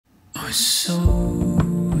It's over,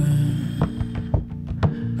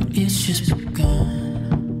 but it's just begun.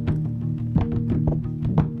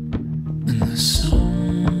 And there's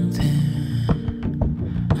something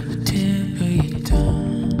on the tip of your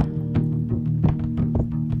tongue.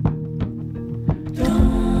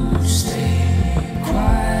 Don't stay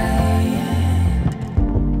quiet.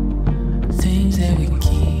 Things that we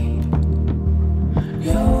keep.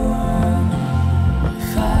 You're on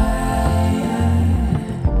fire,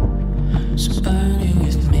 so burn it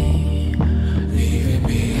with me. Leave it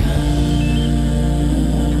behind.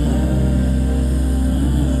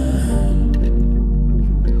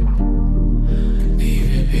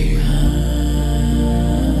 Leave it behind.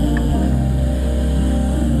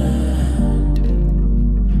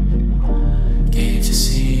 Can't you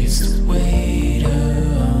see it's the weight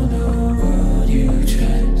of all the world you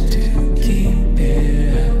tried to keep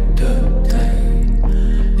it wrapped up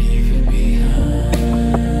tight. Leave it behind.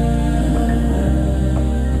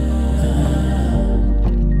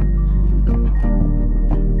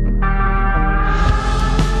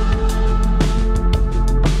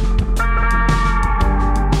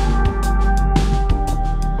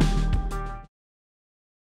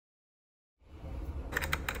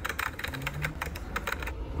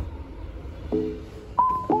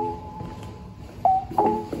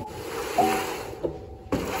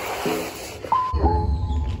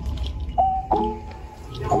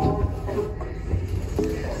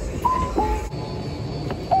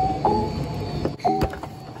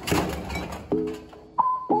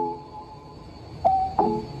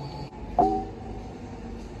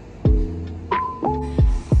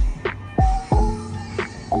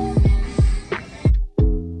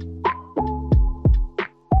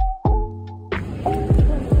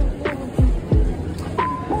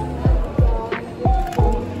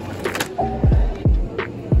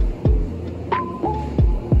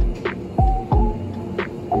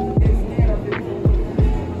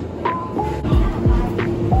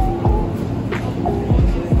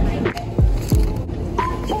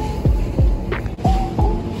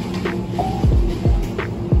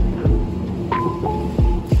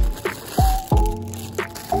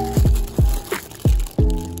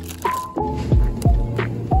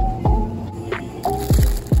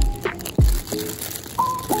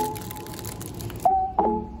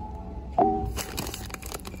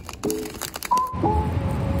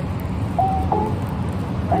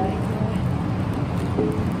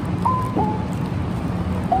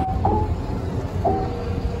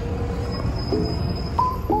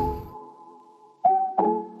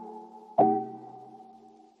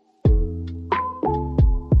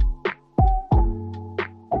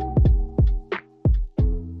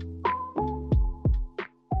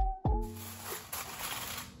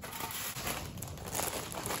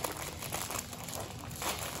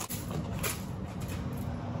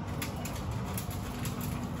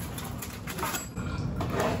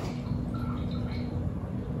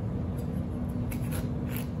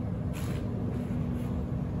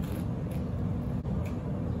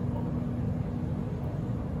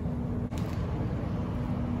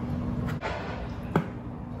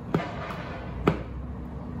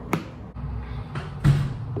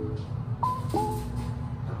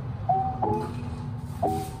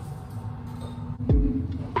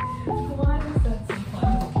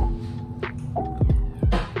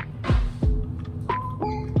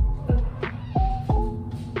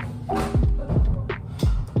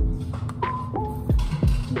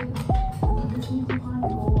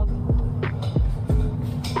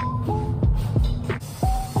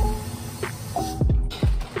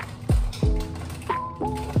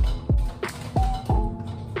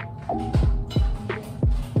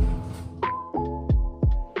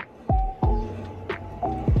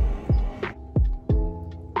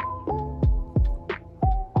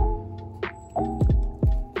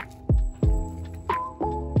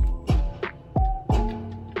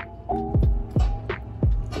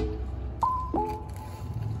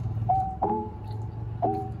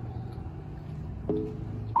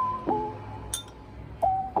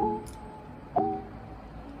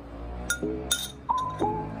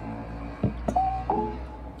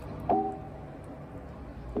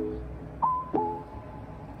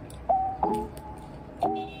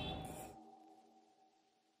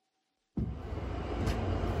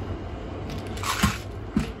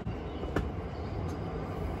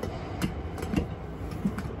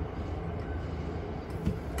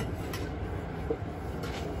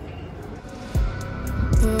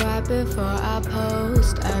 Before I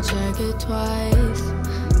post, I check it twice.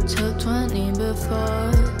 Took 20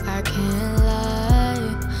 before, I can't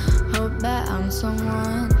lie. Hope that I'm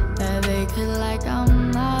someone that they could like.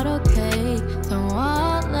 I'm not okay.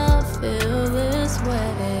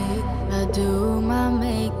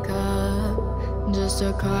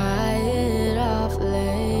 to cry it off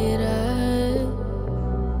later.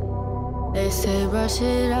 They say brush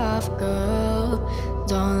it off, girl.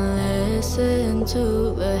 Don't listen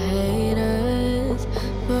to the haters.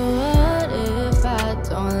 But what if I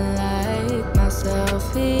don't like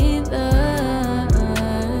myself either?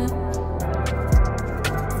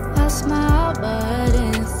 I smile, but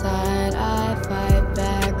inside I fight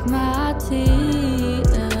back my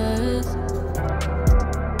tears.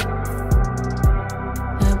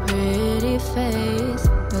 A pretty face,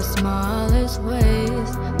 the smallest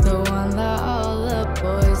waist, the one that all the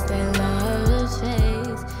boys they love to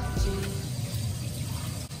chase.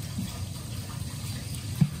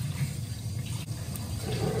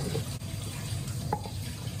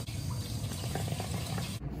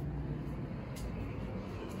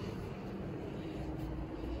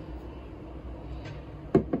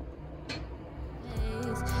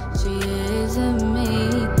 She isn't me.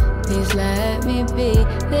 Please let me be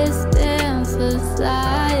this damn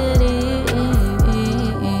society.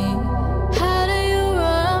 How do you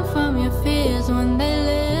run from your fears when they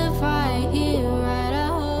live right here, right at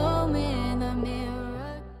home in the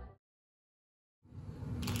mirror?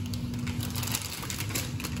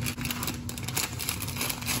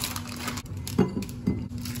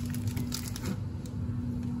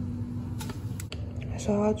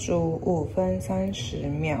 说要煮5分30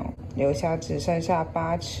秒，留下只剩下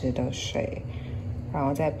8匙的水，然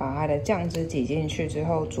后再把它的酱汁挤进去之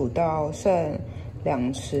后，煮到剩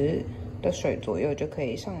2匙的水左右就可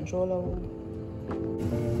以上桌喽。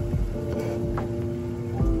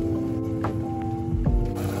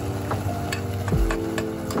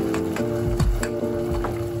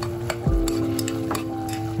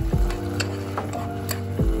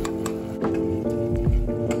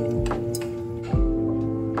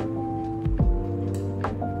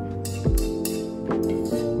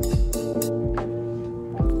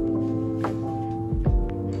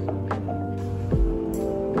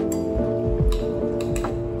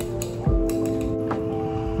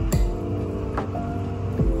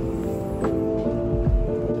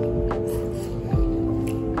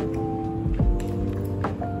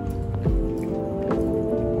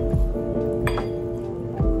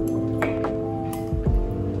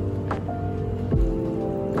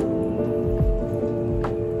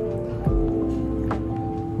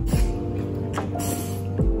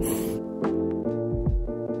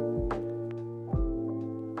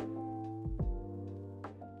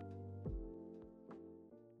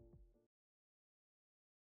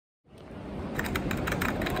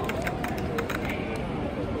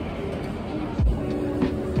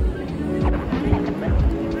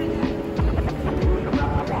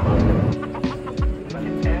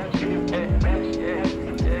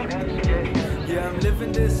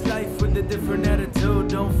Different attitude,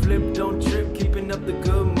 don't flip, don't trip, keeping up the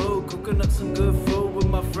good mood, cooking up some good food with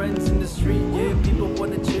my friends in the street. Yeah, people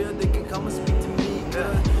wanna chill, they can come and speak to me,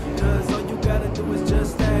 cause all you gotta do is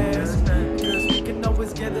just ask, cause we can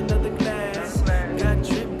always get another glass. Got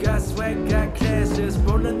drip, got swag, got class, just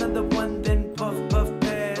roll another one, then puff, puff,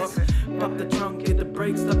 pass. Pop the trunk, hit the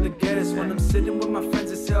brakes, stop the gas. When I'm sitting with my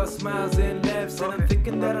friends, it's all smiles and laughs, and I'm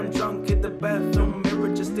thinking that I'm drunk, hit the bathroom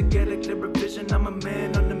mirror just to get a clearer vision. I'm a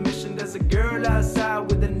man on a mission. There's a girl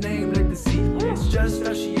outside with a name like the sea. It's just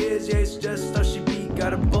how she is, yeah, it's just how she be.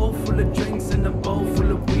 Got a bowl full of drinks and a bowl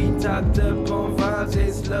full of weed. Topped up on vibes, yeah,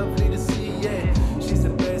 it's lovely to see, yeah. She's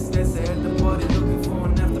the best that's at the party, looking for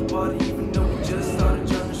an after party. Even though we just started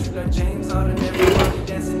trying to shoot like James Harden. Everybody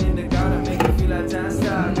dancing in the garden, make it feel like time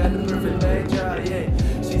style. Got the perfect backdrop, yeah.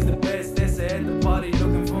 She's the best that's at the party,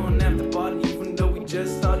 looking for an after party. Even though we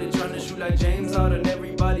just started trying to shoot like James Harden.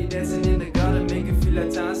 Everybody dancing in the garden, make it feel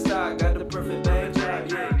like time style. Got the perfect backdrop,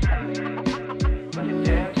 yeah.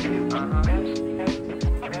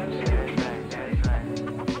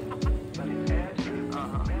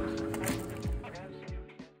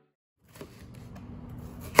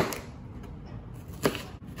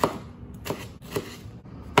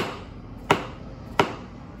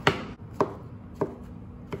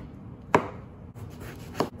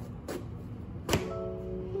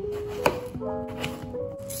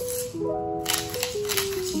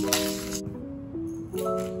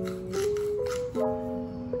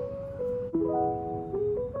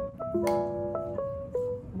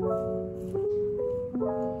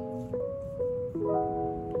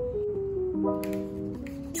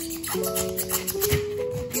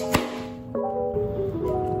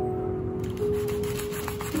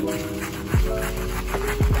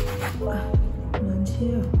难切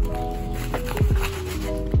啊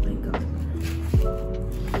！my god！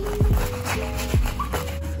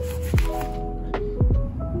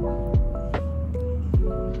 I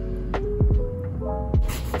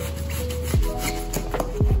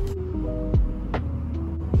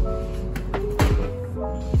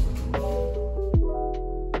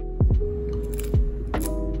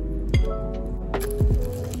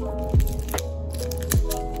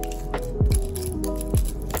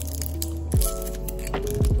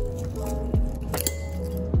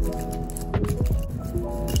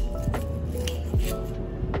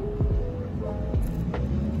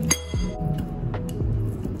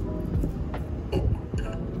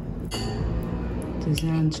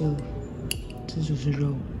看这里，这就是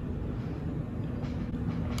肉。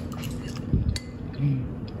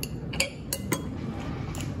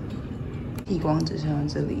地光只剩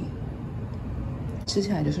下这里，吃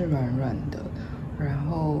起来就是软软的，然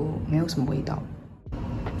后没有什么味道。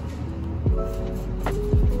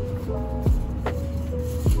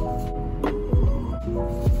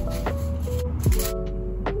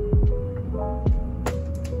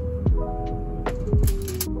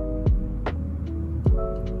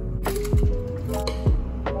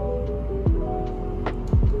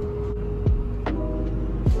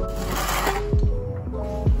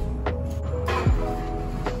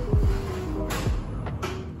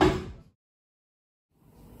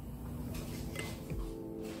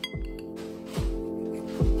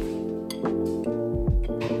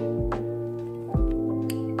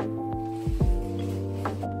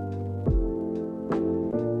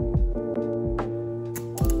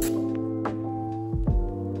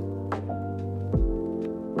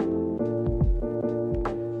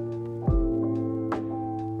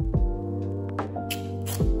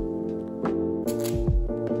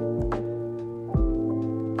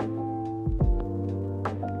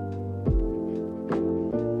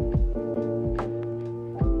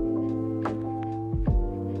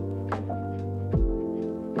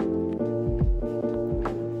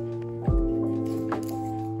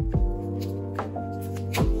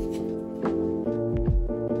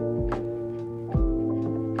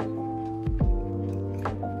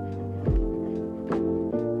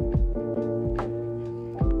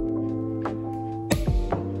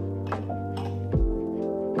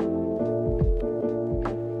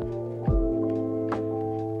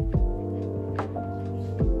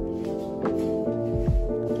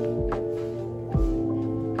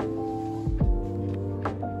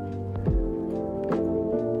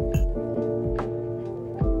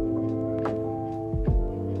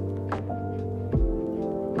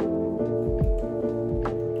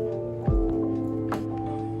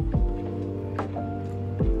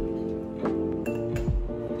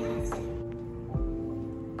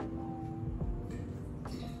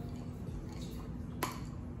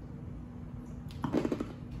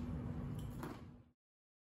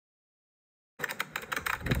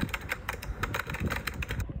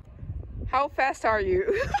How fast are you?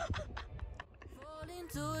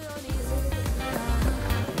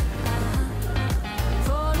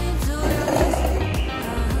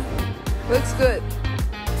 Looks good.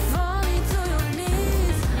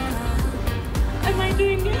 Am I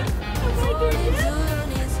doing it? Am I doing it?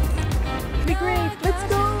 Be great. Let's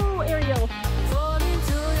go, Ariel.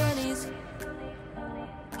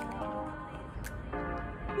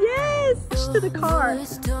 Yes! To the car.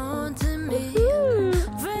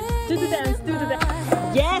 Do the dance, do the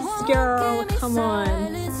dance. Yes, girl. Come on.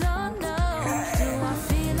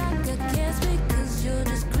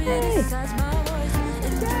 Hey.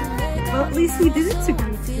 Well, at least we did it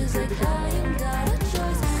together.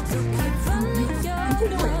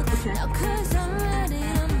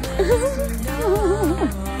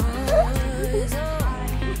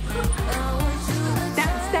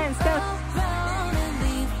 Dance, dance, dance.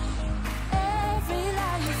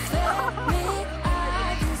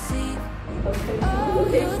 I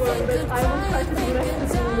will try to do that.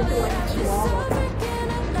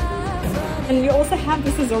 And we also have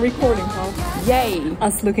this as a recording, huh? Yay!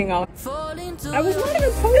 Us looking out. I was not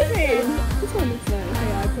even posing! This one is nice.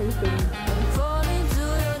 Yeah, I posted.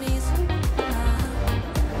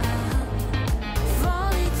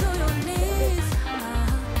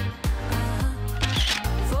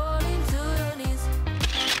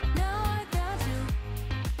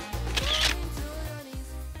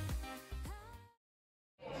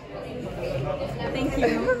 Thank you.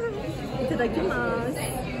 Itadakimasu.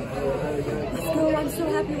 Let's go. I'm so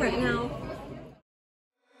happy right now.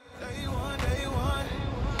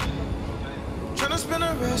 Trying to spend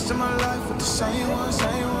the rest of my life with the same one,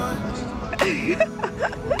 same one.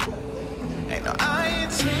 Ain't no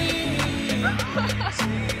IT.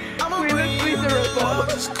 I'ma bring you love,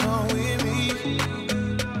 just come with me.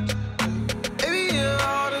 Baby, you're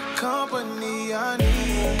all the company I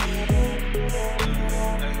need.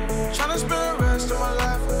 Trying to spend the rest of my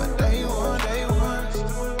life